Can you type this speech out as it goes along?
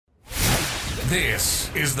This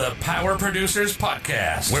is the Power Producers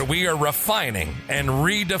Podcast, where we are refining and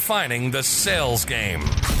redefining the sales game.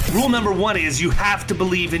 Rule number one is you have to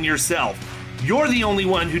believe in yourself. You're the only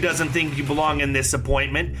one who doesn't think you belong in this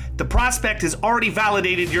appointment. The prospect has already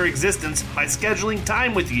validated your existence by scheduling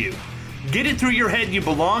time with you. Get it through your head you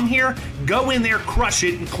belong here, go in there, crush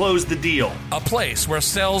it, and close the deal. A place where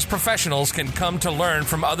sales professionals can come to learn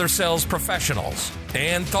from other sales professionals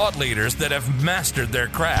and thought leaders that have mastered their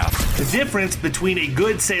craft. The difference between a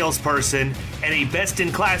good salesperson and a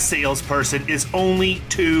best-in-class salesperson is only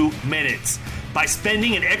 2 minutes. By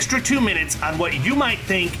spending an extra 2 minutes on what you might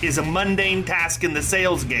think is a mundane task in the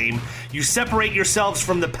sales game, you separate yourselves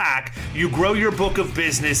from the pack, you grow your book of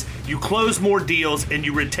business, you close more deals, and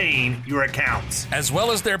you retain your accounts. As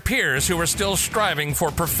well as their peers who are still striving for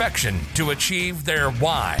perfection to achieve their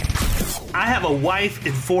why. I have a wife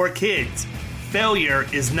and 4 kids. Failure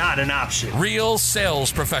is not an option. Real sales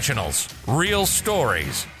professionals, real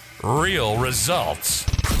stories, real results.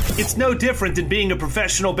 It's no different than being a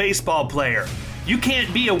professional baseball player. You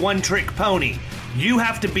can't be a one-trick pony. You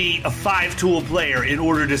have to be a 5-tool player in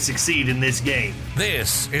order to succeed in this game.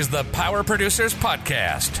 This is the Power Producers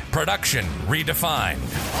Podcast, production redefined.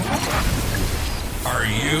 Are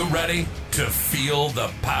you ready to feel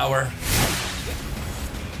the power?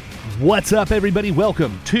 What's up, everybody?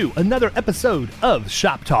 Welcome to another episode of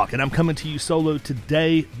Shop Talk, and I'm coming to you solo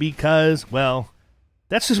today because, well,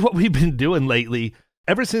 that's just what we've been doing lately.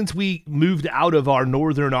 Ever since we moved out of our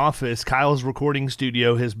northern office, Kyle's recording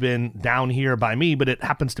studio has been down here by me, but it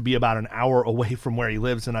happens to be about an hour away from where he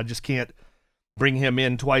lives, and I just can't bring him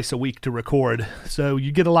in twice a week to record. So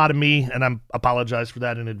you get a lot of me, and I apologize for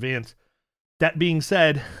that in advance. That being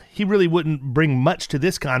said, he really wouldn't bring much to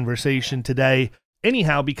this conversation today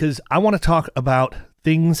anyhow, because I want to talk about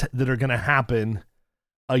things that are going to happen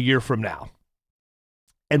a year from now.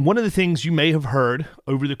 And one of the things you may have heard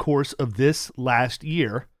over the course of this last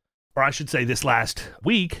year, or I should say this last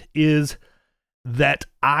week, is that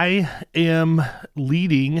I am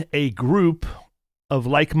leading a group of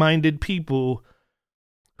like-minded people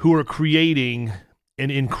who are creating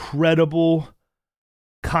an incredible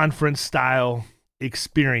conference-style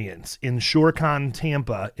experience in SureCon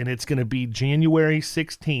Tampa, and it's going to be January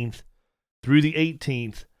 16th through the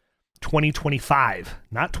 18th, 2025,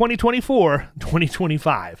 not 2024,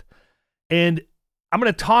 2025. And I'm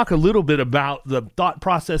going to talk a little bit about the thought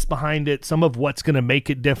process behind it, some of what's going to make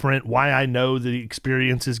it different, why I know the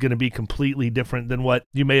experience is going to be completely different than what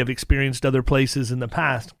you may have experienced other places in the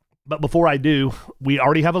past. But before I do, we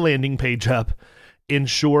already have a landing page up in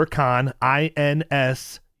SureCon,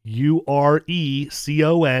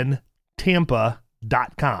 INSURECON,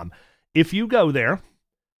 Tampa.com. If you go there,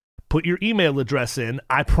 put your email address in.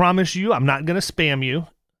 I promise you, I'm not going to spam you.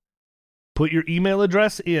 Put your email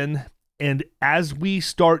address in, and as we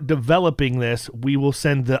start developing this, we will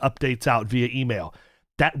send the updates out via email.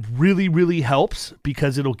 That really, really helps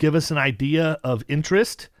because it'll give us an idea of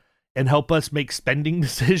interest and help us make spending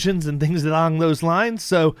decisions and things along those lines.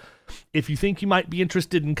 So if you think you might be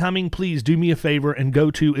interested in coming, please do me a favor and go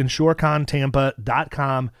to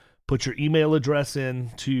InsureConTampa.com, put your email address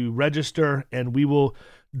in to register, and we will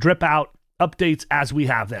drip out updates as we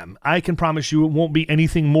have them. I can promise you it won't be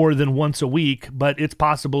anything more than once a week, but it's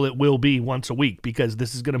possible it will be once a week because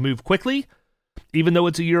this is going to move quickly, even though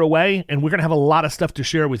it's a year away, and we're going to have a lot of stuff to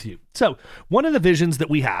share with you. So one of the visions that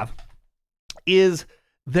we have is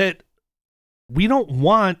that we don't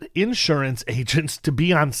want insurance agents to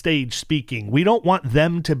be on stage speaking. We don't want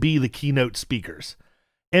them to be the keynote speakers.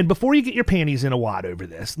 And before you get your panties in a wad over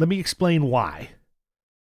this, let me explain why.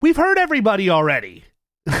 We've heard everybody already.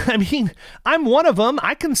 I mean, I'm one of them.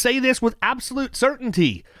 I can say this with absolute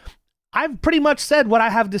certainty. I've pretty much said what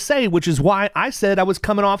I have to say, which is why I said I was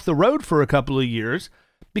coming off the road for a couple of years,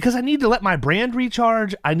 because I need to let my brand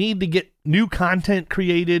recharge. I need to get new content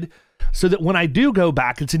created so that when I do go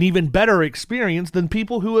back, it's an even better experience than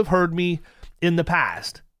people who have heard me in the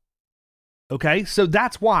past. Okay, so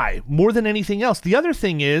that's why, more than anything else. The other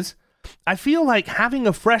thing is, I feel like having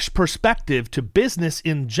a fresh perspective to business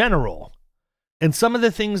in general and some of the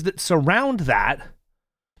things that surround that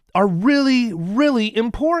are really, really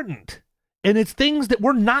important. And it's things that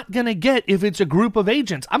we're not going to get if it's a group of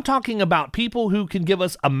agents. I'm talking about people who can give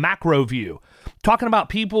us a macro view. Talking about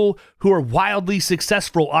people who are wildly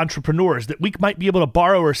successful entrepreneurs that we might be able to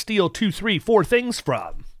borrow or steal 2, 3, 4 things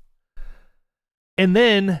from. And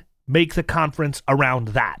then make the conference around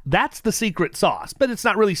that. That's the secret sauce. But it's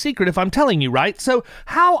not really secret if I'm telling you, right? So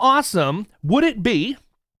how awesome would it be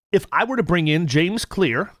if I were to bring in James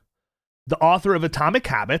Clear, the author of Atomic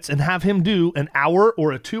Habits, and have him do an hour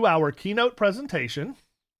or a 2-hour keynote presentation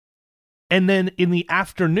And then in the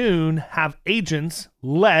afternoon, have agents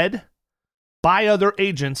led by other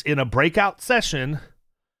agents in a breakout session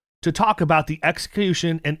to talk about the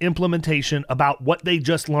execution and implementation about what they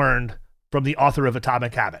just learned from the author of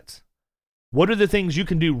Atomic Habits. What are the things you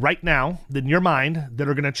can do right now in your mind that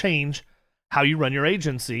are going to change how you run your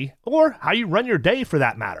agency or how you run your day for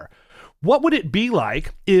that matter? What would it be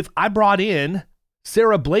like if I brought in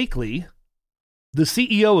Sarah Blakely, the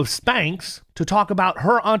CEO of Spanx, to talk about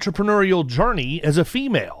her entrepreneurial journey as a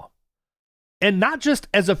female? And not just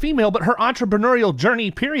as a female, but her entrepreneurial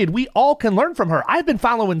journey, period. We all can learn from her. I've been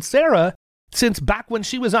following Sarah since back when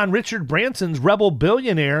she was on Richard Branson's Rebel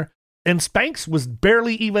Billionaire, and Spanx was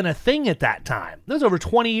barely even a thing at that time. That was over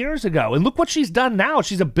 20 years ago. And look what she's done now.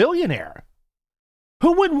 She's a billionaire.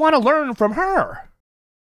 Who wouldn't want to learn from her?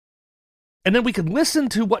 And then we can listen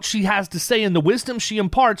to what she has to say and the wisdom she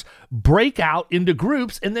imparts, break out into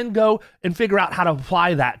groups, and then go and figure out how to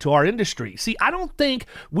apply that to our industry. See, I don't think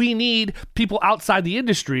we need people outside the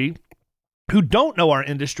industry who don't know our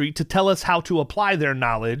industry to tell us how to apply their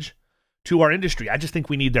knowledge to our industry. I just think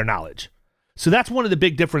we need their knowledge. So that's one of the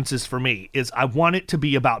big differences for me, is I want it to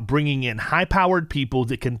be about bringing in high-powered people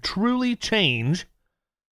that can truly change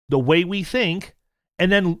the way we think,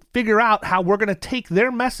 and then figure out how we're going to take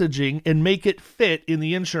their messaging and make it fit in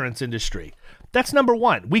the insurance industry. That's number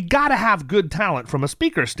one. We got to have good talent from a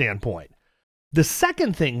speaker standpoint. The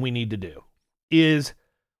second thing we need to do is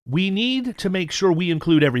we need to make sure we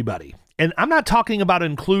include everybody. And I'm not talking about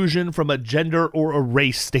inclusion from a gender or a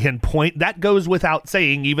race standpoint. That goes without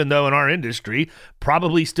saying, even though in our industry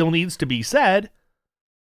probably still needs to be said.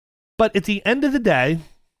 But at the end of the day,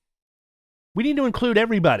 we need to include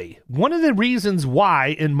everybody. One of the reasons why,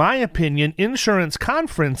 in my opinion, insurance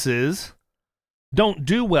conferences don't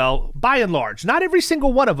do well, by and large, not every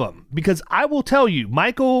single one of them, because I will tell you,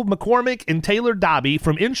 Michael McCormick and Taylor Dobby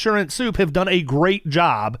from Insurance Soup have done a great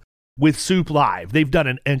job with Soup Live. They've done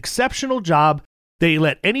an exceptional job. They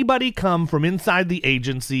let anybody come from inside the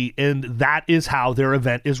agency, and that is how their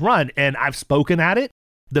event is run. And I've spoken at it.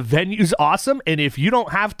 The venue's awesome, and if you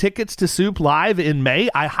don't have tickets to Soup Live in May,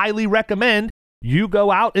 I highly recommend you go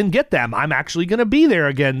out and get them. I'm actually going to be there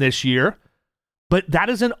again this year, but that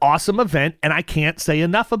is an awesome event, and I can't say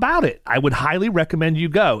enough about it. I would highly recommend you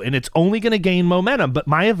go, and it's only going to gain momentum, but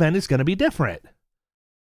my event is going to be different.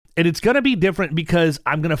 And it's going to be different because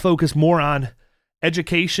I'm going to focus more on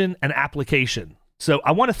education and application. So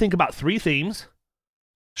I want to think about three themes: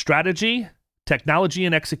 strategy, technology,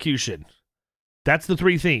 and execution. That's the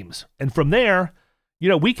three themes. And from there,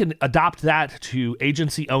 we can adopt that to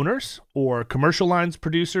agency owners or commercial lines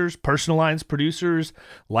producers, personal lines producers,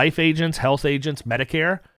 life agents, health agents,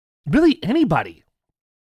 Medicare, really anybody.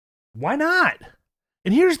 Why not?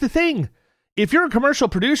 And here's the thing. If you're a commercial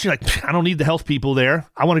producer, you're like, I don't need the health people there.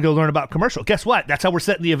 I want to go learn about commercial. Guess what? That's how we're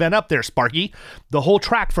setting the event up there, Sparky. The whole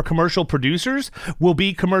track for commercial producers will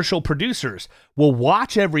be commercial producers. We'll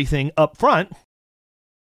watch everything up front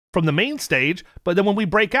from the main stage, but then when we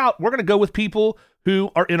break out, we're going to go with people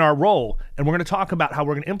who are in our role, and we're going to talk about how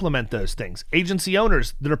we're going to implement those things. Agency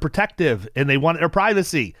owners that are protective and they want their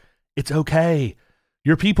privacy. It's okay.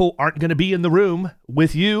 Your people aren't going to be in the room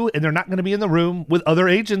with you, and they're not going to be in the room with other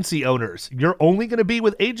agency owners. You're only going to be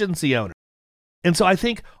with agency owners. And so I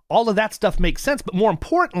think all of that stuff makes sense, but more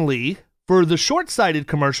importantly, for the short-sighted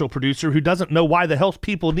commercial producer who doesn't know why the health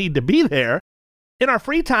people need to be there, in our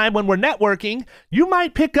free time when we're networking, you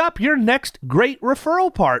might pick up your next great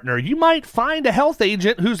referral partner. You might find a health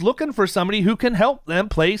agent who's looking for somebody who can help them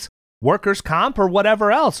place workers' comp or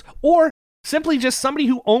whatever else, or simply just somebody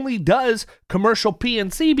who only does commercial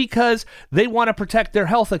P&C because they want to protect their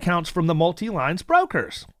health accounts from the multi-lines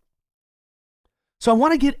brokers. So I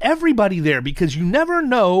want to get everybody there because you never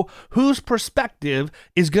know whose perspective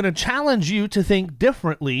is going to challenge you to think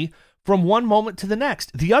differently from one moment to the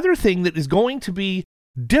next. The other thing that is going to be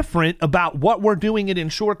different about what we're doing at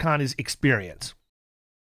InsureCon is experience.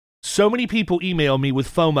 So many people email me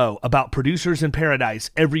with FOMO about Producers in Paradise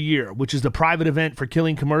every year, which is the private event for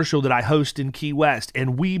Killing Commercial that I host in Key West,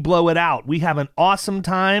 and we blow it out. We have an awesome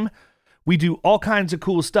time. We do all kinds of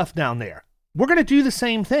cool stuff down there. We're going to do the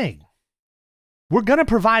same thing. We're going to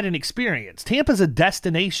provide an experience. Tampa's a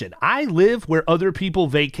destination. I live where other people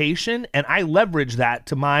vacation, and I leverage that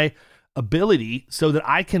to my ability so that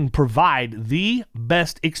I can provide the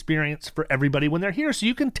best experience for everybody when they're here. So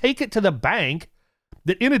you can take it to the bank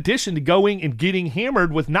that in addition to going and getting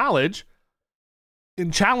hammered with knowledge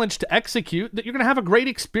and challenged to execute, that you're going to have a great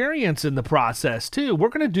experience in the process too. We're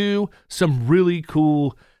going to do some really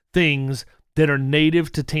cool things that are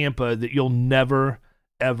native to Tampa that you'll never,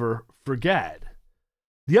 ever forget.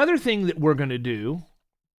 The other thing that we're going to do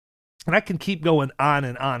And I can keep going on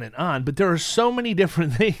and on and on, but there are so many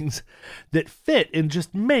different things that fit and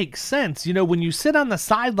just make sense. You know, when you sit on the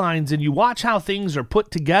sidelines and you watch how things are put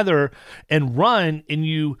together and run, and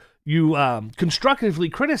you constructively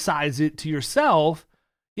criticize it to yourself,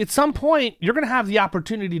 at some point you're going to have the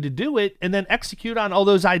opportunity to do it and then execute on all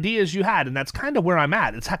those ideas you had. And that's kind of where I'm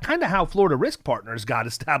at. It's kind of how Florida Risk Partners got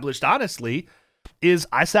established, honestly, is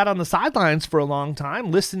I sat on the sidelines for a long time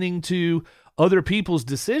listening to other people's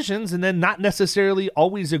decisions and then not necessarily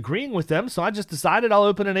always agreeing with them. So I just decided I'll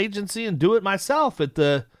open an agency and do it myself at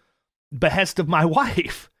the behest of my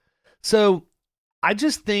wife. So I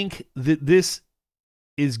just think that this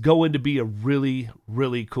is going to be a really,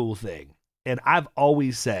 really cool thing. And I've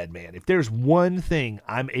always said, man, if there's one thing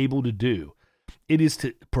I'm able to do, it is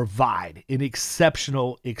to provide an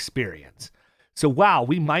exceptional experience. So while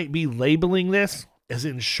we might be labeling this as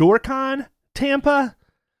InsureCon Tampa,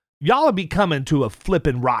 y'all will be coming to a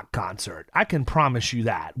flippin' rock concert. I can promise you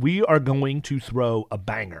that. We are going to throw a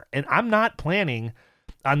banger. And I'm not planning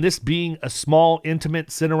on this being a small,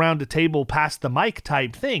 intimate, sit around a table, pass the mic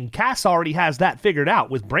type thing. Cass already has that figured out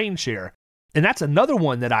with BrainShare. And that's another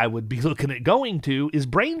one that I would be looking at going to is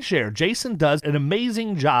BrainShare. Jason does an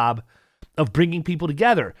amazing job of bringing people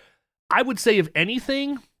together. I would say, if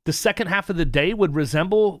anything, the second half of the day would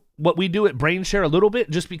resemble what we do at BrainShare a little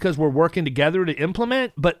bit, just because we're working together to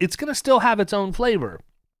implement, but it's going to still have its own flavor.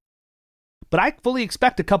 But I fully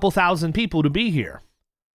expect a couple thousand people to be here.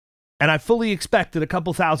 And I fully expect that a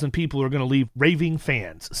couple thousand people are going to leave raving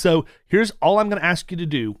fans. So here's all I'm going to ask you to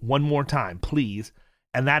do one more time, please.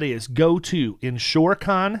 And that is go to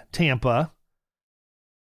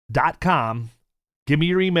InsureConTampa.com. Give me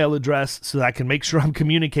your email address so that I can make sure I'm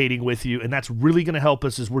communicating with you. And that's really going to help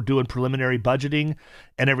us as we're doing preliminary budgeting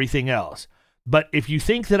and everything else. But if you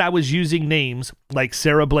think that I was using names like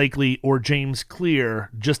Sarah Blakely or James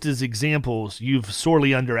Clear just as examples, you've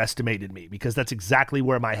sorely underestimated me, because that's exactly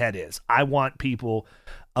where my head is. I want people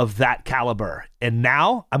of that caliber. And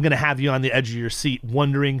now I'm going to have you on the edge of your seat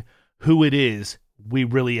wondering who it is we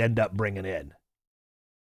really end up bringing in.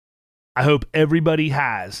 I hope everybody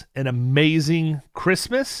has an amazing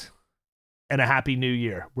Christmas and a happy New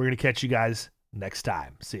Year. We're going to catch you guys next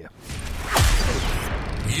time. See ya.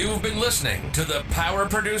 You've been listening to the Power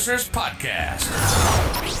Producers Podcast.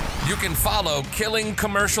 You can follow Killing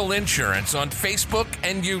Commercial Insurance on Facebook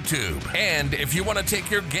and YouTube. And if you want to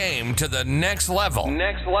take your game to the next level,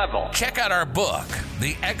 check out our book,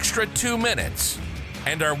 The Extra 2 Minutes,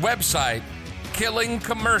 and our website,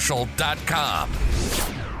 killingcommercial.com.